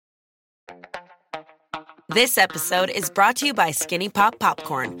This episode is brought to you by Skinny Pop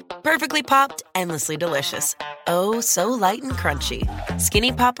Popcorn. Perfectly popped, endlessly delicious. Oh, so light and crunchy.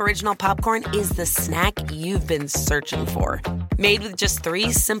 Skinny Pop Original Popcorn is the snack you've been searching for. Made with just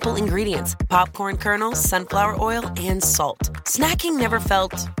 3 simple ingredients: popcorn kernels, sunflower oil, and salt. Snacking never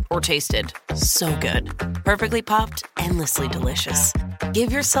felt or tasted so good. Perfectly popped, endlessly delicious. Give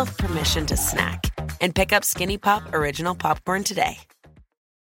yourself permission to snack and pick up Skinny Pop Original Popcorn today.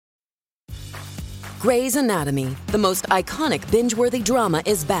 Grey's Anatomy, the most iconic binge-worthy drama,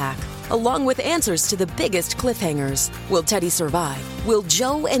 is back, along with answers to the biggest cliffhangers. Will Teddy survive? Will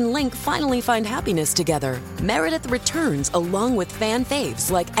Joe and Link finally find happiness together? Meredith returns along with fan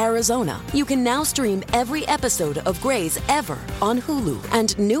faves like Arizona. You can now stream every episode of Grey's ever on Hulu,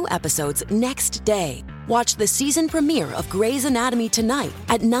 and new episodes next day. Watch the season premiere of Grey's Anatomy tonight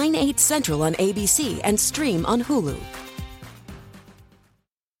at 9/8 Central on ABC and stream on Hulu.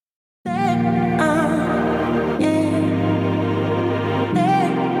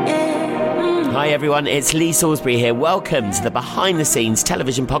 Hi everyone, it's Lee Salisbury here. Welcome to the behind the scenes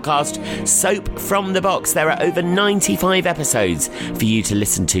television podcast, Soap from the Box. There are over 95 episodes for you to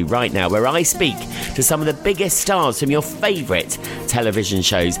listen to right now, where I speak to some of the biggest stars from your favourite television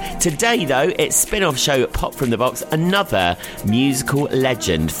shows. Today though, it's spin-off show Pop from the Box, another musical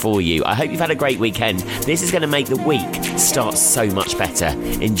legend for you. I hope you've had a great weekend. This is going to make the week start so much better.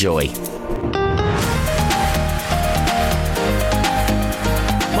 Enjoy.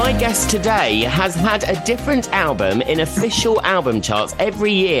 My guest today has had a different album in official album charts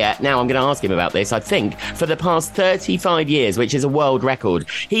every year. Now, I'm going to ask him about this, I think, for the past 35 years, which is a world record.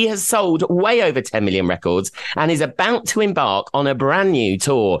 He has sold way over 10 million records and is about to embark on a brand new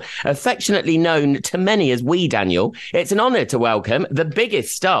tour, affectionately known to many as Wee Daniel. It's an honour to welcome the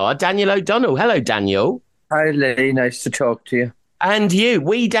biggest star, Daniel O'Donnell. Hello, Daniel. Hi, Lee. Nice to talk to you. And you,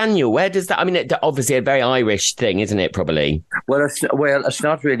 Wee Daniel, where does that... I mean, obviously a very Irish thing, isn't it, probably? Well, it's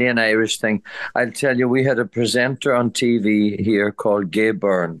not really an Irish thing. I'll tell you, we had a presenter on TV here called Gay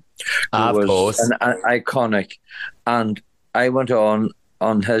Byrne. Of course. An iconic. And I went on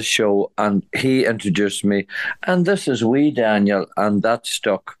his show and he introduced me. And this is Wee Daniel. And that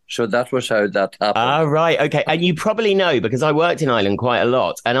stuck. So that was how that happened. Ah, right. Okay. And you probably know, because I worked in Ireland quite a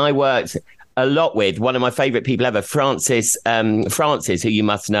lot. And I worked a lot with one of my favourite people ever, Francis, who you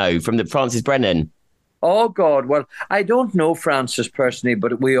must know, from the Francis Brennan. Oh, God. Well, I don't know Francis personally,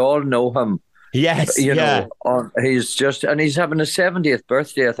 but we all know him. Yes, you know, he's having his 70th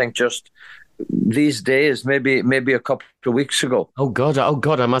birthday, I think, just these days, maybe a couple of weeks ago. Oh, God,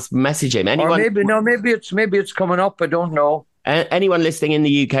 I must message him. Or maybe it's coming up, I don't know. Anyone listening in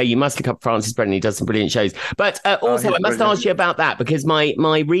the UK, you must look up Francis Brennan. He does some brilliant shows. But also, I must ask you about that, because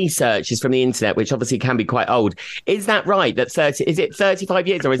my research is from the internet, which obviously can be quite old. Is that right? Is it 35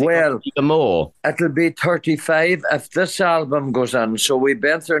 years or is it even more? It'll be 35 if this album goes on. So we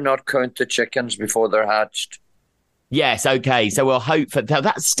better not count the chickens before they're hatched. Yes, okay. So we'll hope for that.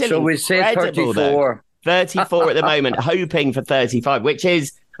 That's still incredible, we say 34. Though. 34 at the moment, hoping for 35, which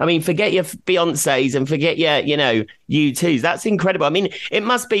is... I mean, forget your Beyoncés and forget your, U2s. That's incredible. I mean, it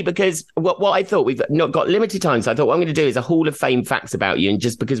must be because what I thought, we've not got limited time. So I thought what I'm going to do is a Hall of Fame facts about you, and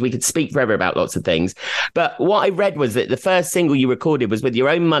just because we could speak forever about lots of things. But what I read was that the first single you recorded was with your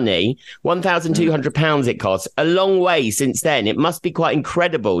own money, £1,200 it cost. A long way since then. It must be quite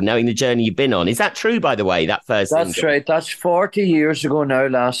incredible knowing the journey you've been on. Is that true, by the way, that first single? That's right. That's 40 years ago now,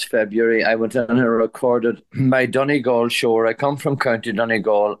 last February. I went in and recorded my Donegal show. I come from County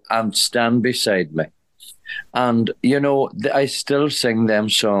Donegal, and Stand Beside Me. And, I still sing them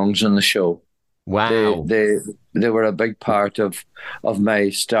songs in the show. Wow. They were a big part of my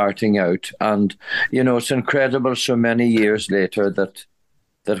starting out. And, it's incredible so many years later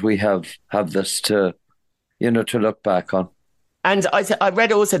that we have this to look back on. And I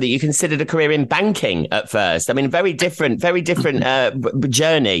read also that you considered a career in banking at first. I mean, very different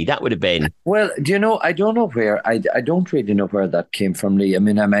journey that would have been. Well, I don't know where. I don't really know where that came from, Lee. I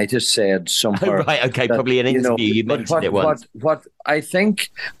mean, I might have said somewhere. Oh, right, okay, that, probably an interview. You mentioned it once. What I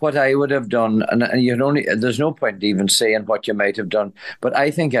think what I would have done, and there's no point even saying what you might have done, but I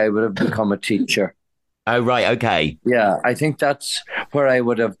think I would have become a teacher. Oh, right, okay. Yeah, I think that's where I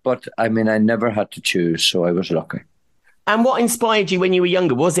would have, but I mean, I never had to choose, so I was lucky. And what inspired you when you were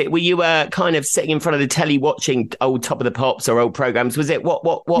younger? Were you kind of sitting in front of the telly watching old Top of the Pops or old programs? Was it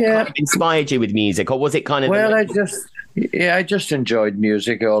what kind of inspired you with music, or was it kind of? Well, I just enjoyed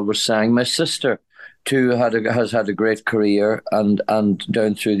music. I always sang. My sister too has had a great career and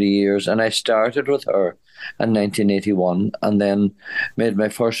down through the years, and I started with her in 1981, and then made my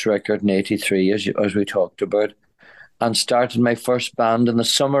first record in '83, as we talked about. and started my first band in the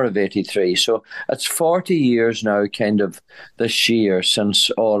summer of '83. So it's 40 years now, kind of this year, since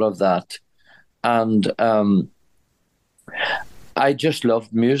all of that. And I just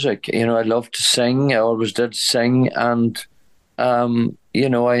loved music. You know, I loved to sing. I always did sing. And, you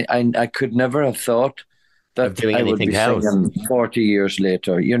know, I could never have thought that doing I would anything be else. singing 40 years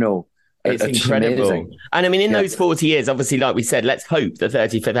later, you know. It's incredible. Amazing. And I mean, in those 40 years, obviously, like we said, let's hope the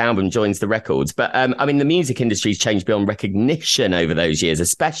 35th album joins the records. But I mean, the music industry's changed beyond recognition over those years,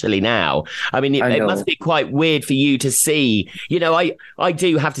 especially now. I mean, it must be quite weird for you to see, you know, I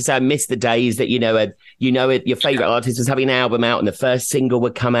do have to say I miss the days that, your favorite artist was having an album out and the first single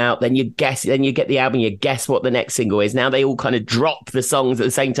would come out. Then you get the album, you guess what the next single is. Now they all kind of drop the songs at the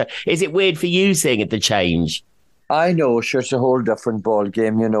same time. Is it weird for you seeing the change? I know, sure, it's a whole different ball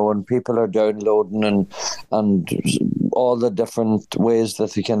game, you know, and people are downloading and all the different ways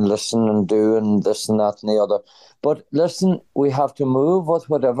that they can listen and do and this and that and the other. But listen, we have to move with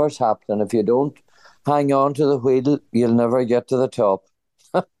whatever's happening. If you don't hang on to the wheel, you'll never get to the top.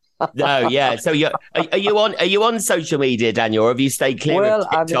 No, yeah. So are you on social media, Daniel, or have you stayed clear of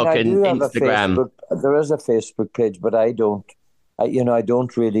TikTok and Instagram? There is a Facebook page, but I don't. I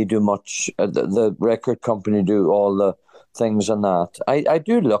don't really do much. The record company do all the things on that. I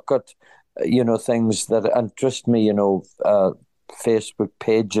do look at, things that interest me, Facebook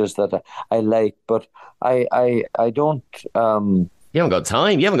pages that I like, but I don't. You haven't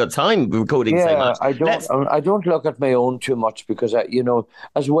got time recording so much. I don't look at my own too much because,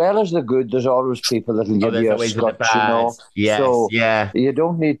 as well as the good, there's always people that will give you a scotch, Yes, so yeah. You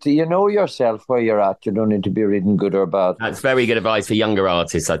don't need to, yourself where you're at. You don't need to be reading good or bad. That's very good advice for younger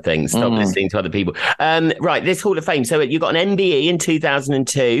artists, I think. Stop listening to other people. Right, this Hall of Fame. So you got an MBE in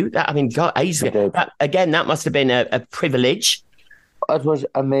 2002. Ages ago. That must have been a privilege. It was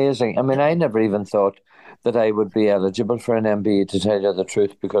amazing. I mean, I never even thought that I would be eligible for an MBE, to tell you the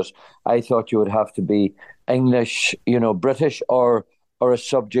truth, because I thought you would have to be English, British or a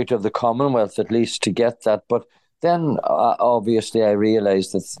subject of the Commonwealth at least to get that. But then obviously I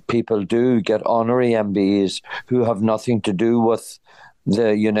realised that people do get honorary MBEs who have nothing to do with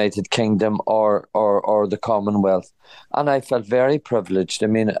the United Kingdom or the Commonwealth. And I felt very privileged. I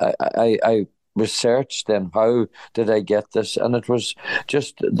mean, I researched then, how did I get this? And it was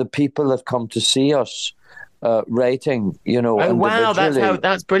just the people that come to see us writing, Oh wow,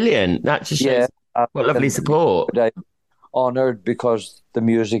 that's brilliant. That just shows what lovely support. I'm honoured because the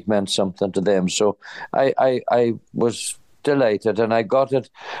music meant something to them. So I was delighted, and I got it.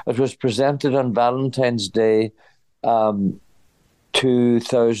 It was presented on Valentine's Day,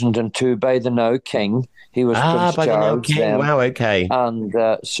 2002 by the now King. He was Prince Charles then. Wow, okay. And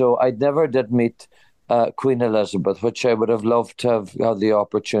so I never did meet Queen Elizabeth, which I would have loved to have had the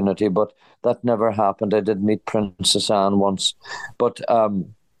opportunity, but that never happened. I did meet Princess Anne once. But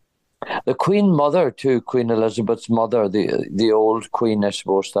the Queen Mother too, Queen Elizabeth's mother, the old Queen, I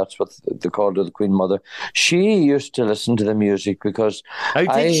suppose that's what they called her, the Queen Mother, she used to listen to the music because... Oh,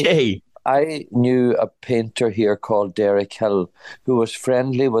 did she? I knew a painter here called Derek Hill who was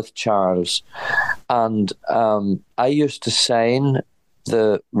friendly with Charles. And I used to sign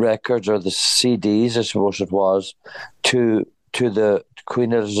the records or the CDs, I suppose it was, to the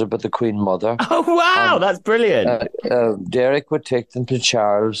Queen Elizabeth, the Queen Mother. Oh, wow, that's brilliant. Derek would take them to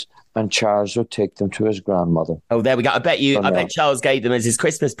Charles, and Charles would take them to his grandmother. Oh, there we go. I bet Charles gave them as his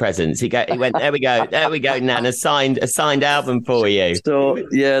Christmas presents. He went, there we go, Nan, a signed album for you. So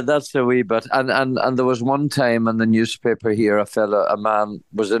yeah, that's a wee bit. And there was one time in the newspaper here, a man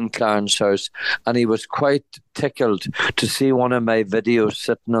was in Clarence House, and he was quite tickled to see one of my videos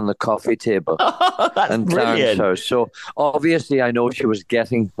sitting on the coffee table in Clarence House. So obviously I know she was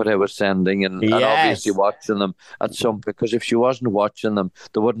getting what I was sending and obviously watching them at some, because if she wasn't watching them,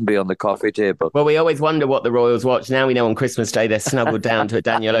 they wouldn't be on the coffee table. Well, we always wonder what the royals watch. Now we know on Christmas Day they're snuggled down to a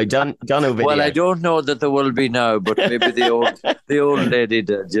Daniel O'Donnell video. Well, I don't know that there will be now, but maybe the old lady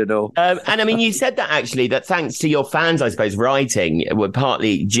did, And I mean, you said that actually, that thanks to your fans, I suppose, writing were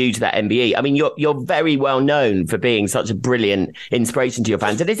partly due to that MBE. I mean, you're very well known for being such a brilliant inspiration to your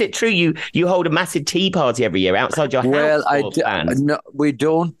fans. And is it true you hold a massive tea party every year outside your house? No, we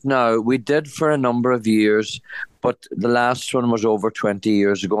don't now. We did for a number of years, but the last one was over 20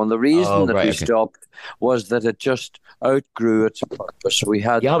 years ago. And the reason we stopped was that it just outgrew its purpose.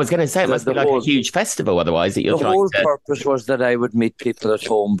 I was going to say, it must be like a huge festival otherwise that you're trying to... The whole purpose was that I would meet people at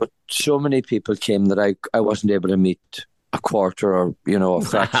home, but so many people came that I wasn't able to meet a quarter or, a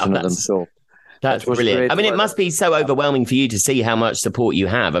fraction of them. So that's brilliant. I mean, it must be so overwhelming for you to see how much support you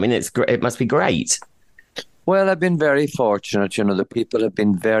have. I mean, it must be great. Well, I've been very fortunate. The people have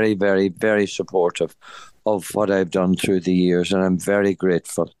been very, very, very supportive of what I've done through the years, and I'm very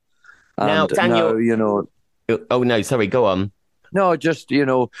grateful. Now, And Daniel, oh no, sorry, go on. No, just,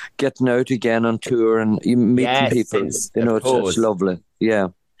 getting out again on tour and meeting people. It's lovely. Yeah.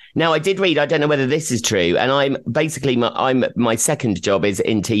 Now, I did read, I don't know whether this is true, and I'm basically, my second job is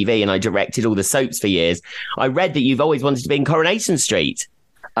in TV, and I directed all the soaps for years. I read that you've always wanted to be in Coronation Street.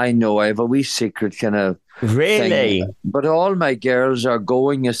 I know, I have a wee secret kind of Really? thing. But all my girls are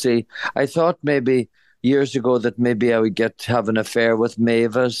going, you see. I thought maybe years ago that maybe I would have an affair with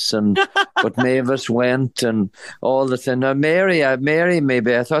Mavis, but Mavis went and all the thing. Now, Mary,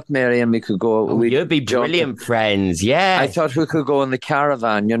 maybe. I thought Mary and me could go. You'd be brilliant friends, yeah. I thought we could go in the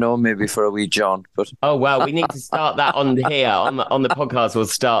caravan, maybe for a wee jaunt. But oh, well, we need to start that on here. On the podcast, we'll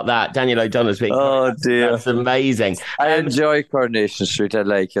start that. Daniel O'Donnell's being. Oh, dear. That's amazing. I enjoy Coronation Street. I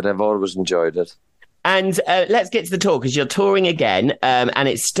like it. I've always enjoyed it. And let's get to the tour, because you're touring again, and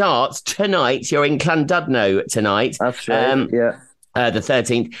it starts tonight. You're in Llandudno tonight. That's right, yeah. The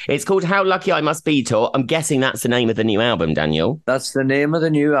 13th. It's called How Lucky I Must Be Tour. I'm guessing that's the name of the new album, Daniel. That's the name of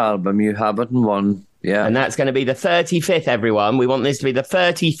the new album. You have it in one. Yeah. And that's going to be the 35th, everyone. We want this to be the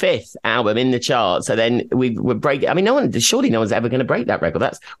 35th album in the chart. So then we would break it. I mean, surely no one's ever going to break that record.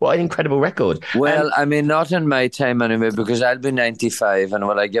 What an incredible record. Well, not in my time anyway, because I'll be 95, and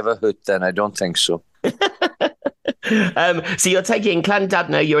will I give a hoot then? I don't think so. So you're taking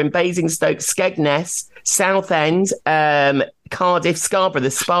Llandudno, you're in Basingstoke, Skegness, Southend, Cardiff, Scarborough, the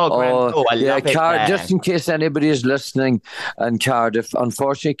Spa Grand Tour. I love it there. Just in case anybody is listening, and Cardiff,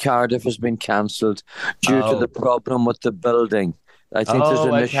 unfortunately, Cardiff has been cancelled due to the problem with the building. I think there's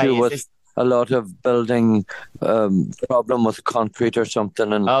an issue with a lot of building problem with concrete or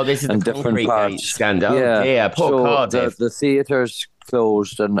something, and this is the different parts. Scandal. Oh dear, poor Cardiff. The theatres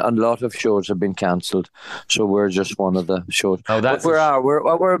closed, and a lot of shows have been cancelled. So we're just one of the shows. Oh, that's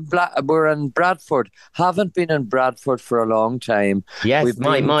we're in Bradford. Haven't been in Bradford for a long time. Yes, we've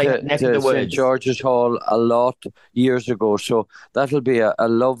my neck of the woods. St. George's Hall a lot years ago. So that'll be a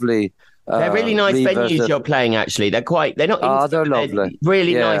lovely. They're really nice venues you're playing. Actually, they're not. They're lovely.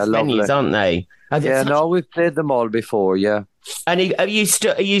 Really nice venues, aren't they? We've played them all before. Yeah. And have you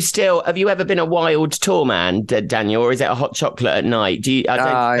ever been a wild tour man, Daniel, or is it a hot chocolate at night? I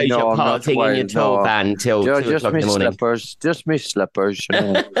don't suppose you're partying in your tour van till 2 o'clock in the morning. Just me slippers.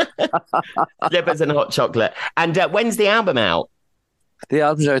 Slippers and hot chocolate. And when's the album out? The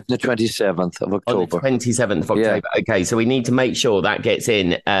album's out on the 27th of October. On the 27th of October. Yeah. Okay, so we need to make sure that gets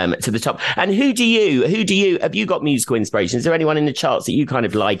in to the top. And who do you, have you got musical inspiration? Is there anyone in the charts that you kind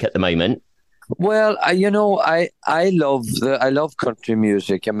of like at the moment? Well, I love country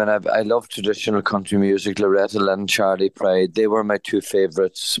music. I mean, I love traditional country music. Loretta Lynn, Charlie Pride, they were my two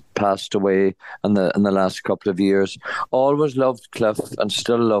favourites. Passed away in the last couple of years. Always loved Cliff and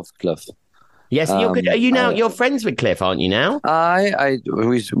still love Cliff. Yes, you're good. Are you now? You're friends with Cliff, aren't you now?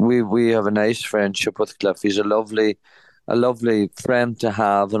 We have a nice friendship with Cliff. He's a lovely friend to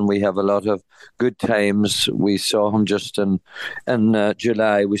have, and we have a lot of good times. We saw him just in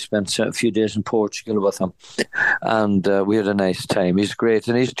July. We spent a few days in Portugal with him, and we had a nice time. He's great,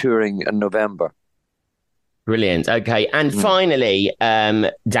 and he's touring in November. Brilliant. Okay, and finally,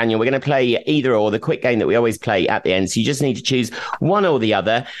 Daniel, we're going to play either or, the quick game that we always play at the end. So you just need to choose one or the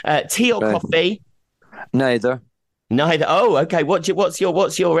other. Tea or coffee? Neither. Oh, okay. What's your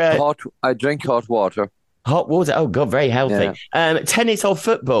hot? I drink hot water. Hot water. Oh God, very healthy. Yeah. Tennis or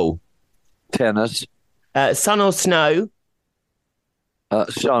football? Tennis. Sun or snow?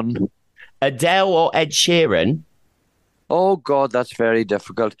 Sun. Adele or Ed Sheeran? Oh God, that's very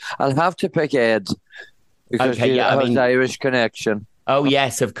difficult. I'll have to pick Ed. Because he has an Irish connection. Oh,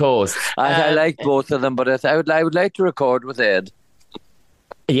 yes, of course. I like both of them, but I would like to record with Ed.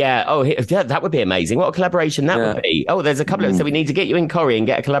 Yeah. Oh, that would be amazing. What a collaboration that would be. Oh, there's a couple of... So we need to get you in Corrie and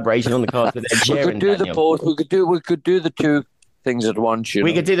get a collaboration on the cards with Ed Sheeran. We could do the both. We could do the two things at once.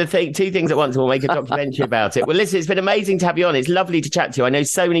 We could do two things at once, and we'll make a documentary about it. Well, listen, it's been amazing to have you on. It's lovely to chat to you. I know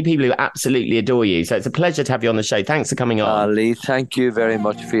so many people who absolutely adore you, so it's a pleasure to have you on the show. Thanks for coming on. Lee, thank you very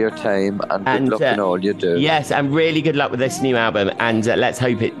much for your time, and good luck in all you do. Yes, and really good luck with this new album, and let's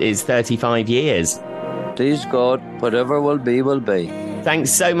hope it is 35 years. Please God, whatever will be, will be. Thanks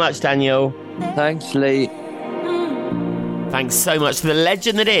so much, Daniel. Thanks, Lee. Thanks so much to the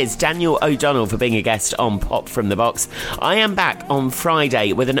legend that is Daniel O'Donnell for being a guest on Pop From The Box. I am back on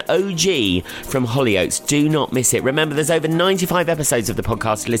Friday with an OG from Hollyoaks. Do not miss it. Remember, there's over 95 episodes of the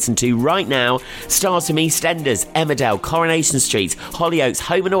podcast to listen to right now. Stars from EastEnders, Emmerdale, Coronation Street, Hollyoaks,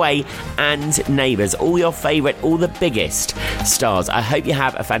 Home and Away, and Neighbours. All your favourite, all the biggest stars. I hope you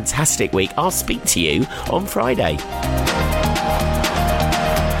have a fantastic week. I'll speak to you on Friday.